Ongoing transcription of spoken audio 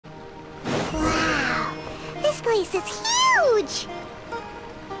This place is huge!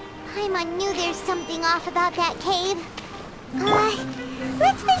 Paimon knew there's something off about that cave.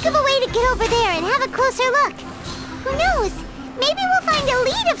 Let's think of a way to get over there and have a closer look. Who knows? Maybe we'll find a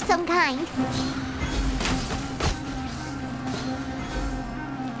lead of some kind.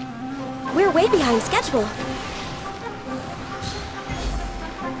 We're way behind schedule.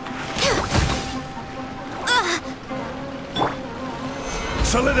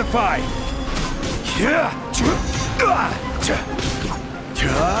 Solidify!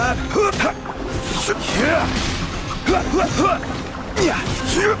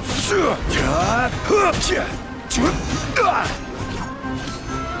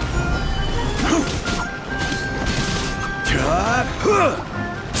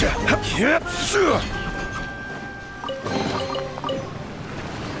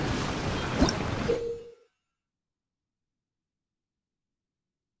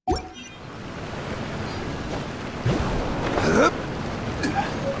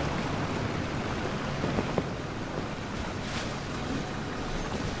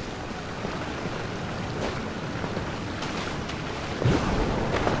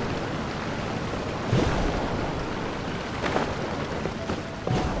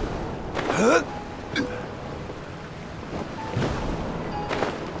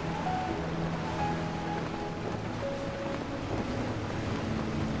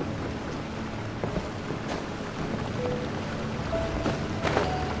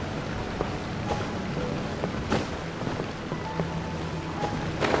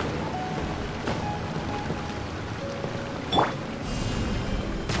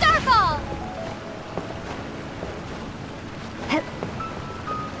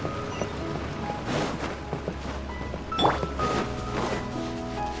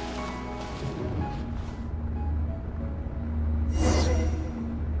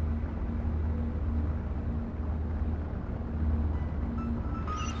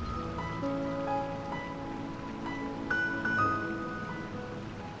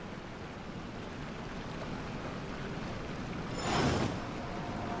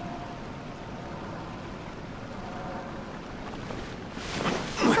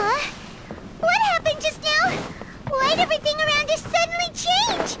 Everything around us suddenly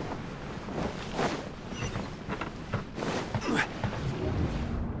changed!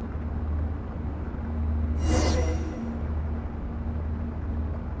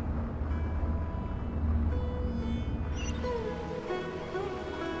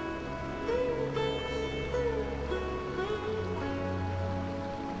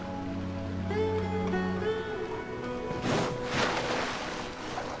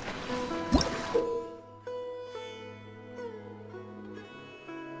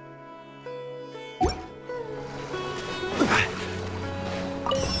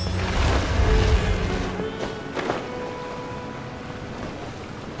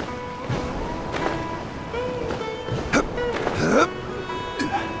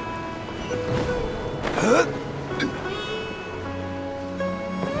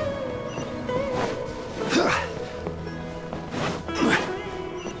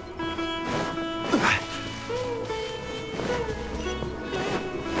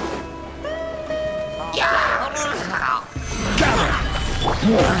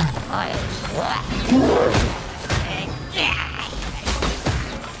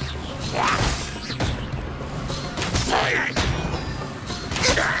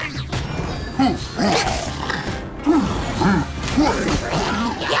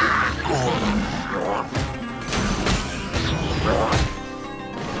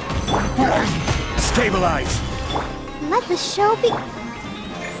 Stabilize! Let the show be...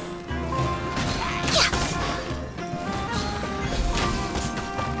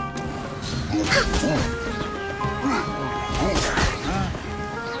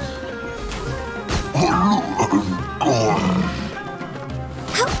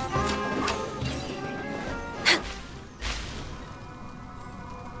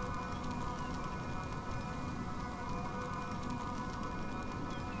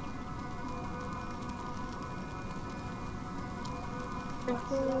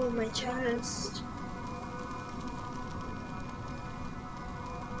 Oh, my chest.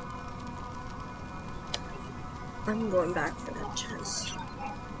 I'm going back for that chest.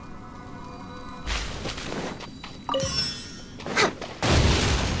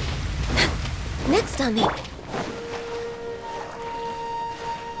 Next on me.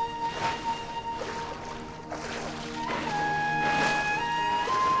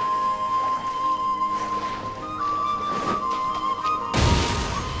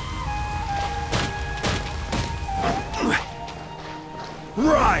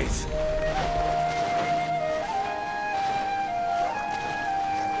 Rise!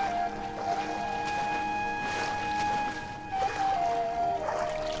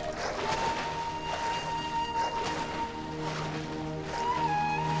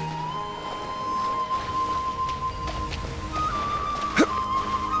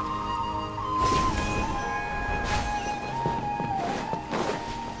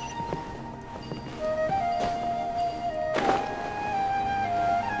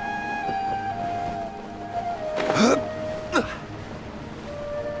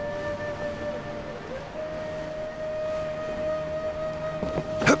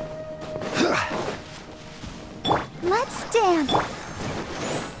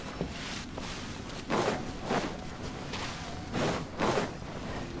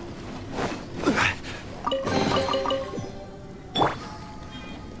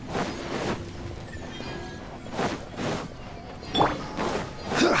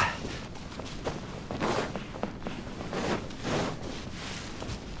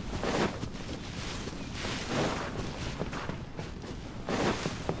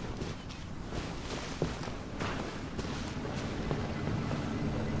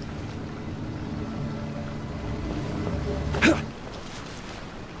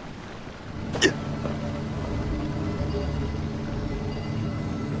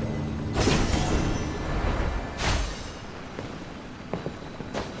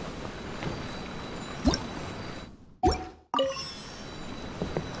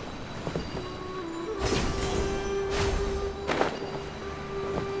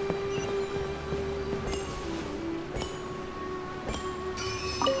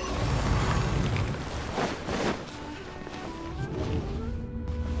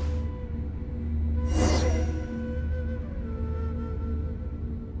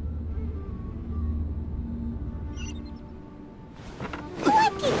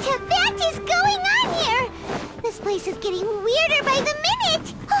 place is getting weirder by the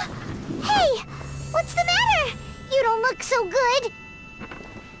minute! Hey! What's the matter? You don't look so good!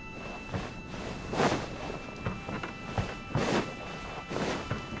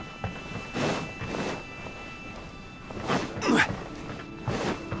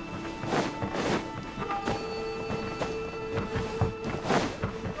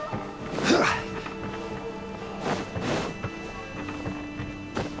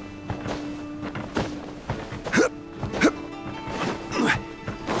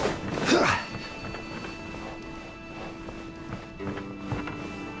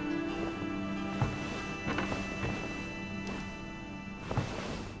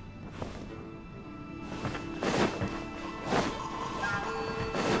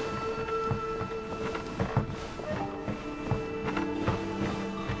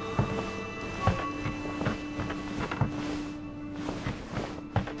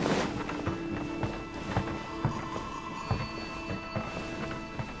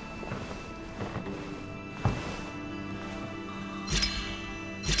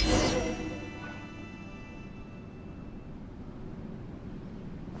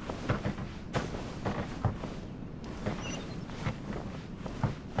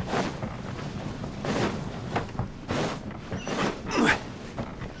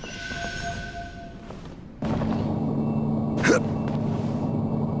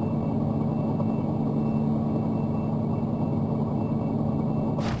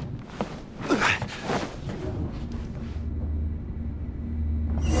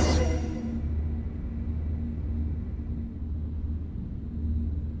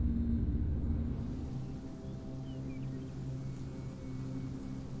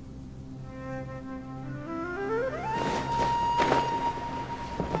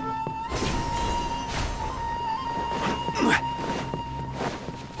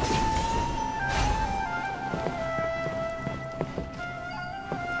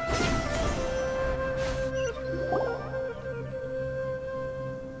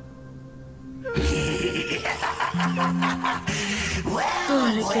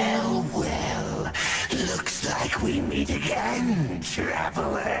 Well, looks like we meet again,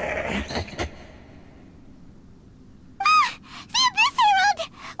 traveler. See this, Herald!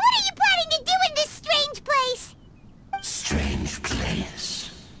 What are you planning to do in this strange place? Strange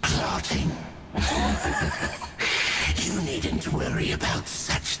place? Plotting? You needn't worry about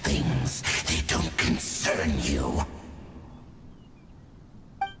such things. They don't concern you.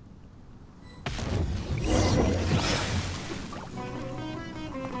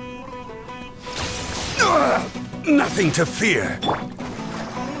 Nothing to fear.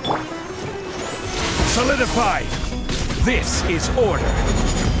 Solidify. This is order.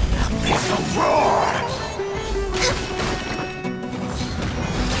 It's a roar!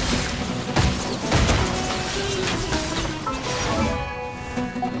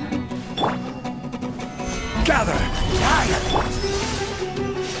 Gather.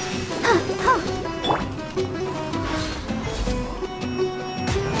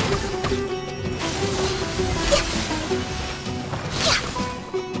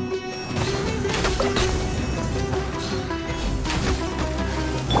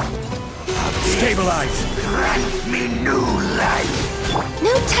 Stabilize. Grant me new life.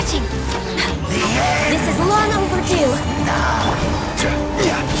 No touching! The end. This is long overdue.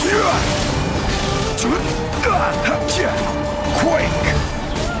 Quake.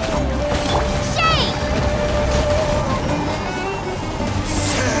 Shake!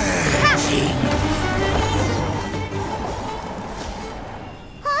 Surging.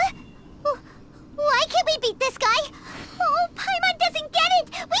 Huh? Why can't we beat this guy? Oh, Paimon doesn't get it!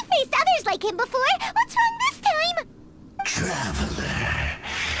 We faced others like him before! What's wrong this time? Traveler,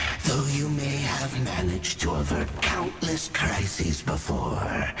 though you may have managed to avert countless crises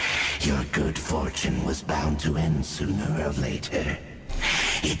before, your good fortune was bound to end sooner or later.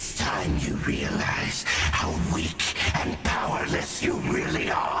 It's time you realize how weak and powerless you really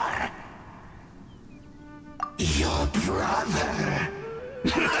are. Your brother.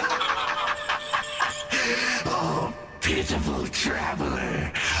 Oh, pitiful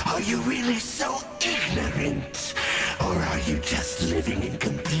traveler. Are you really so ignorant? Or are you just living in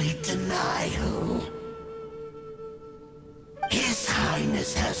complete denial? His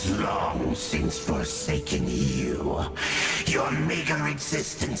Highness has long since forsaken you. Your meager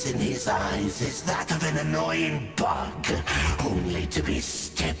existence in his eyes is that of an annoying bug, only to be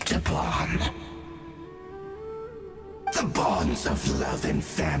stepped upon. The bonds of love and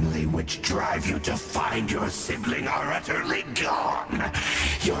family which drive you to find your sibling are utterly gone.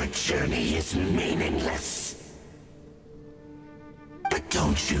 Your journey is meaningless. But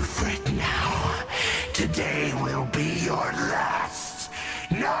don't you fret now. Today will be your last.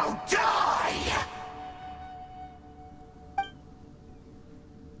 Now die!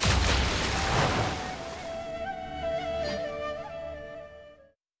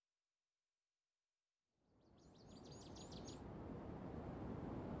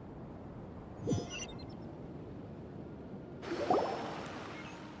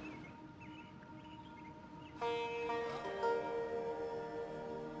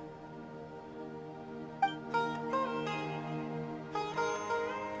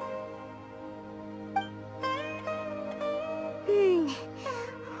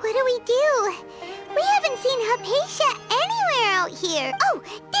 What do we do? We haven't seen Hypatia anywhere out here. Oh,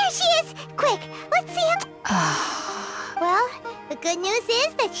 there she is! Quick, let's see him. Well, the good news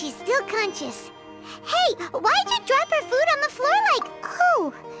is that she's still conscious. Hey, why'd you drop her food on the floor like...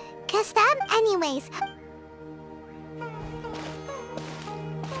 Oh, guess that anyways.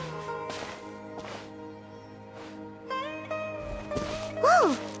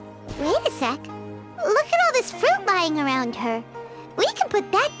 Whoa, wait a sec. Look at all this fruit lying around her. We can put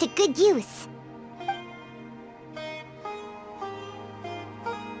that to good use.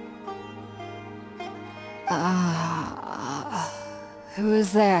 Who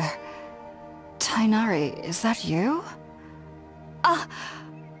is there? Tainari, is that you?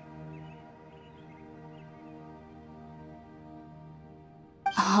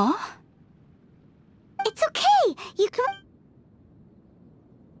 Huh? It's okay. You can...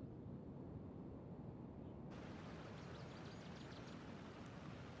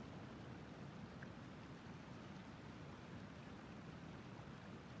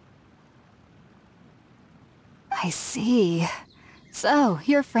 I see. So,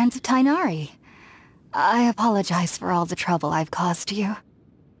 you're friends of Tainari. I apologize for all the trouble I've caused you.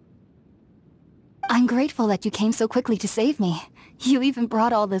 I'm grateful that you came so quickly to save me. You even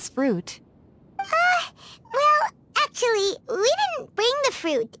brought all this fruit. Well, actually, we didn't bring the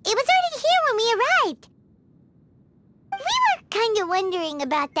fruit. It was already here when we arrived. We were kind of wondering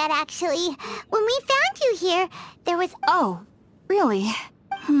about that, actually. When we found you here, there was... Oh, really?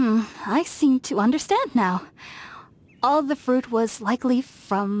 I seem to understand now. All the fruit was likely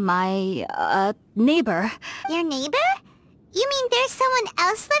from my, neighbor. Your neighbor? You mean there's someone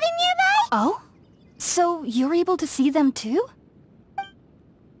else living nearby? Oh? So you're able to see them too?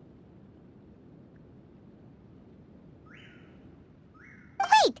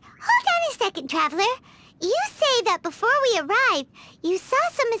 Wait, hold on a second, Traveler. You say that before we arrived, you saw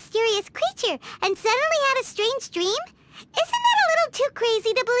some mysterious creature and suddenly had a strange dream? Isn't that a little too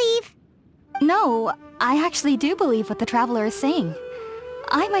crazy to believe? No, I actually do believe what the Traveler is saying.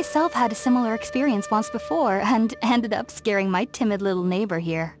 I myself had a similar experience once before and ended up scaring my timid little neighbor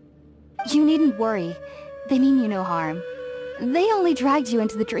here. You needn't worry. They mean you no harm. They only dragged you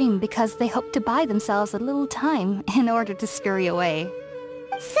into the dream because they hoped to buy themselves a little time in order to scurry away.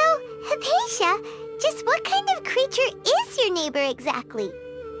 So, Hypatia, just what kind of creature is your neighbor exactly?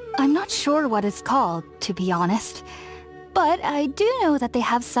 I'm not sure what it's called, to be honest. But I do know that they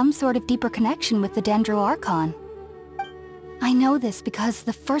have some sort of deeper connection with the Dendro Archon. I know this because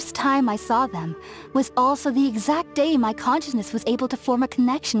the first time I saw them was also the exact day my consciousness was able to form a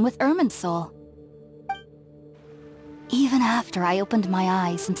connection with Irminsul. Even after I opened my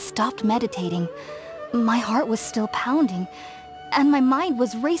eyes and stopped meditating, my heart was still pounding, and my mind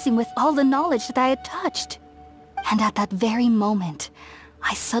was racing with all the knowledge that I had touched. And at that very moment,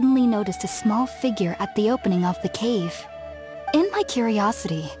 I suddenly noticed a small figure at the opening of the cave. In my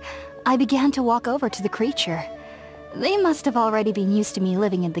curiosity, I began to walk over to the creature. They must have already been used to me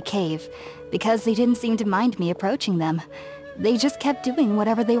living in the cave, because they didn't seem to mind me approaching them. They just kept doing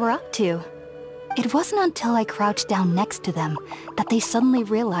whatever they were up to. It wasn't until I crouched down next to them that they suddenly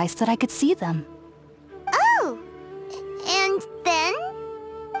realized that I could see them. Oh! And then?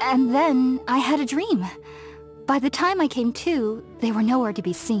 And then I had a dream. By the time I came to, they were nowhere to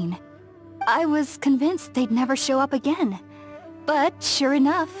be seen. I was convinced they'd never show up again. But sure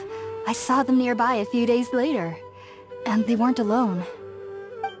enough, I saw them nearby a few days later. And they weren't alone.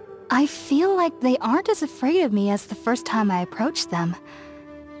 I feel like they aren't as afraid of me as the first time I approached them.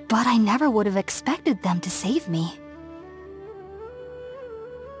 But I never would have expected them to save me.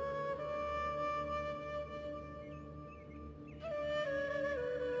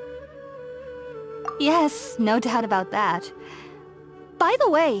 Yes, no doubt about that. By the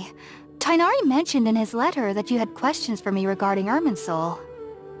way, Tainari mentioned in his letter that you had questions for me regarding Irminsul.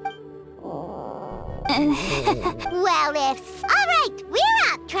 Well, ifs. Alright, we're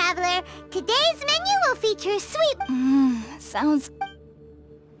out, Traveler. Today's menu will feature sweet... Sounds...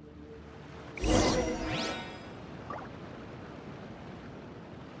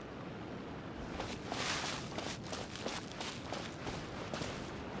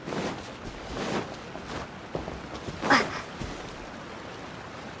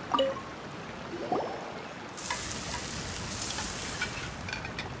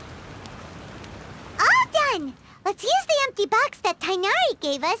 on! Let's use the empty box that Tainari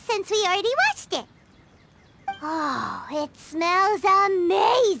gave us since we already watched it. Oh, it smells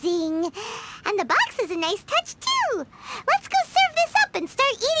amazing! And the box is a nice touch, too! Let's go serve this up and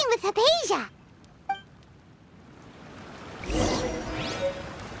start eating with Hypatia!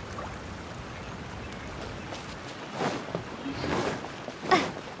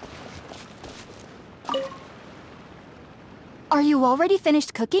 Are you already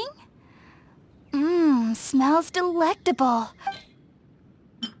finished cooking? Mmm, smells delectable.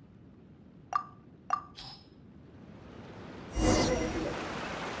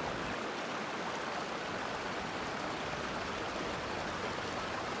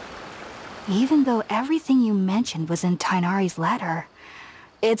 Even though everything you mentioned was in Tainari's letter,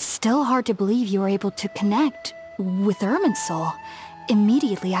 it's still hard to believe you were able to connect with Irminsul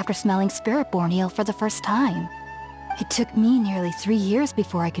immediately after smelling Spiritborn eel for the first time. It took me nearly 3 years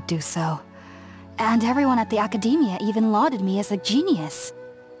before I could do so. And everyone at the academia even lauded me as a genius.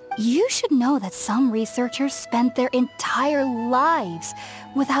 You should know that some researchers spend their entire lives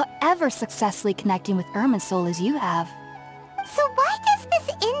without ever successfully connecting with Irminsul as you have. So why does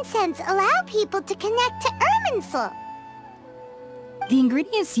this incense allow people to connect to Irminsul? The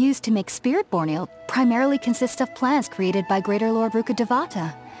ingredients used to make Spiritborn eel primarily consist of plants created by Greater Lord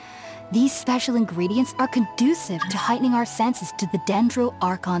Rukkhadevata. These special ingredients are conducive to heightening our senses to the Dendro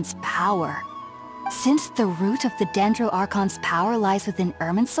Archon's power. Since the root of the Dendro Archon's power lies within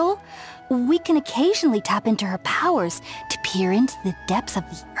Irminsul, we can occasionally tap into her powers to peer into the depths of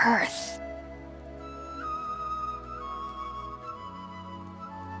the earth.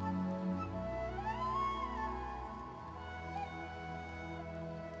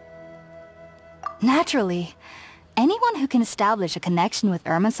 Naturally, anyone who can establish a connection with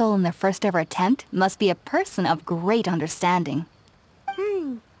Irminsul in their first ever attempt must be a person of great understanding.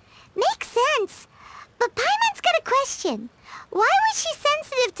 Makes sense. But Paimon's got a question. Why was she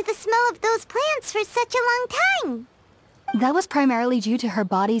sensitive to the smell of those plants for such a long time? That was primarily due to her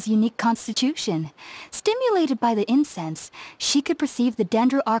body's unique constitution. Stimulated by the incense, she could perceive the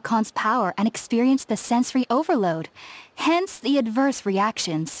Dendro Archon's power and experience the sensory overload, hence the adverse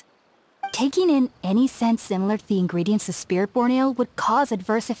reactions. Taking in any scent similar to the ingredients of Spiritborn eel would cause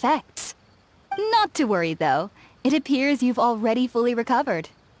adverse effects. Not to worry though, it appears you've already fully recovered.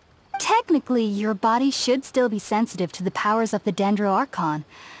 Technically, your body should still be sensitive to the powers of the Dendro Archon,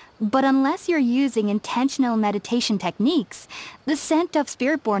 but unless you're using intentional meditation techniques, the scent of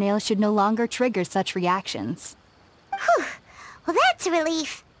Spiritborn eel should no longer trigger such reactions. Whew. Well, that's a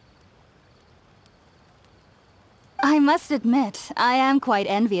relief. I must admit, I am quite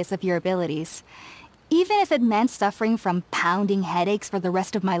envious of your abilities. Even if it meant suffering from pounding headaches for the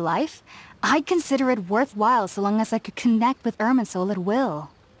rest of my life, I'd consider it worthwhile so long as I could connect with Irminsul at will.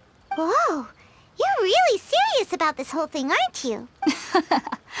 Whoa! You're really serious about this whole thing, aren't you?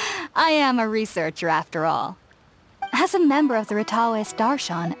 I am a researcher after all. As a member of the Ritawe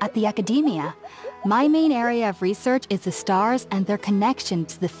Darshan at the Academia, my main area of research is the stars and their connection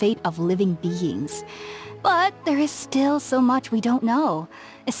to the fate of living beings. But there is still so much we don't know,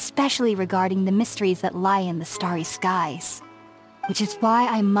 especially regarding the mysteries that lie in the starry skies. Which is why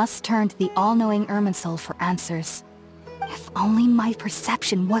I must turn to the all-knowing Irminsul for answers. If only my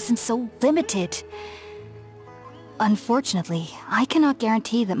perception wasn't so limited. Unfortunately, I cannot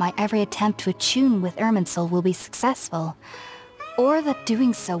guarantee that my every attempt to attune with Irminsul will be successful, or that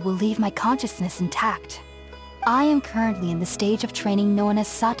doing so will leave my consciousness intact. I am currently in the stage of training known as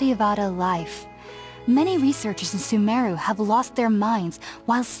Satyavada life. Many researchers in Sumeru have lost their minds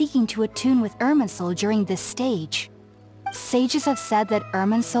while seeking to attune with Irminsul during this stage. Sages have said that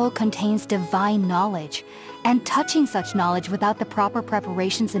Irminsul contains divine knowledge, and touching such knowledge without the proper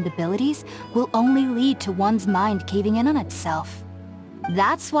preparations and abilities will only lead to one's mind caving in on itself.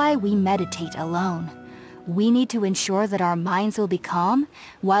 That's why we meditate alone. We need to ensure that our minds will be calm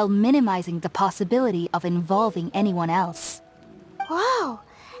while minimizing the possibility of involving anyone else. Whoa!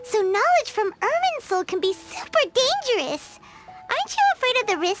 So knowledge from Irminsul can be super dangerous. Aren't you afraid of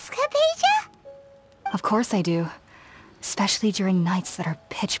the risks, Hypatia? Of course I do. Especially during nights that are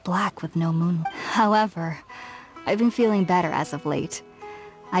pitch black with no moon. However, I've been feeling better as of late.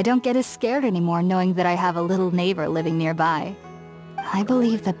 I don't get as scared anymore knowing that I have a little neighbor living nearby. I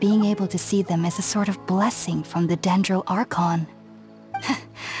believe that being able to see them is a sort of blessing from the Dendro Archon.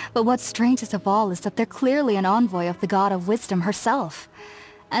 But what's strangest of all is that they're clearly an envoy of the God of Wisdom herself.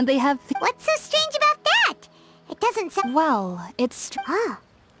 And they have the— What's so strange about that? It doesn't sound— Well, it's— Huh.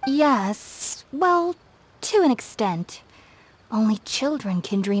 Yes, well, to an extent. Only children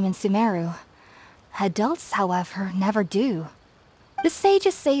can dream in Sumeru. Adults, however, never do. The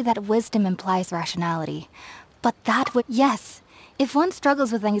sages say that wisdom implies rationality, but that would... Yes, if one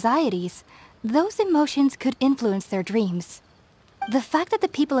struggles with anxieties, those emotions could influence their dreams. The fact that the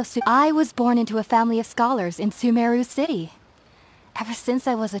people of I was born into a family of scholars in Sumeru City. Ever since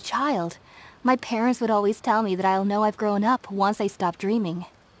I was a child, my parents would always tell me that I'll know I've grown up once I stop dreaming.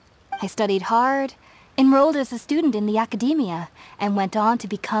 I studied hard, enrolled as a student in the academia, and went on to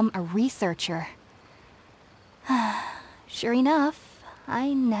become a researcher. Sure enough,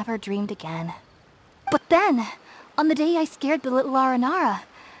 I never dreamed again. But then, on the day I scared the little Aranara,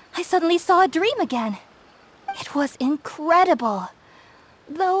 I suddenly saw a dream again. It was incredible.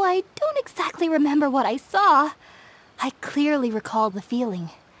 Though I don't exactly remember what I saw, I clearly recall the feeling.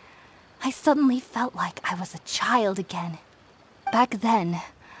 I suddenly felt like I was a child again. Back then,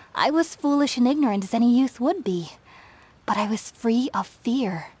 I was foolish and ignorant as any youth would be, but I was free of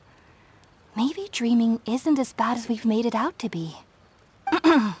fear. Maybe dreaming isn't as bad as we've made it out to be.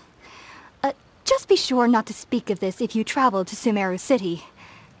 Just be sure not to speak of this if you travel to Sumeru City.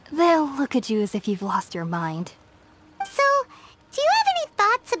 They'll look at you as if you've lost your mind. So, do you have any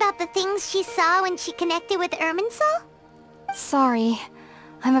thoughts about the things she saw when she connected with Irminsul? Sorry.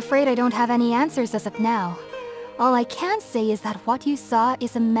 I'm afraid I don't have any answers as of now. All I can say is that what you saw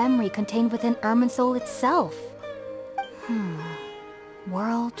is a memory contained within Irminsul itself.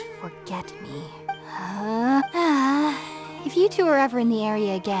 World forget me. If you two are ever in the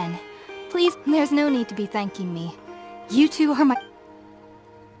area again, please, there's no need to be thanking me. You two are my...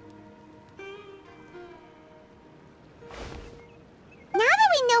 Now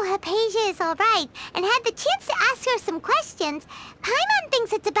that we know Hypatia is alright, and had the chance to ask her some questions, Paimon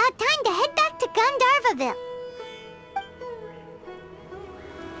thinks it's about time to head back to Gandharvaville.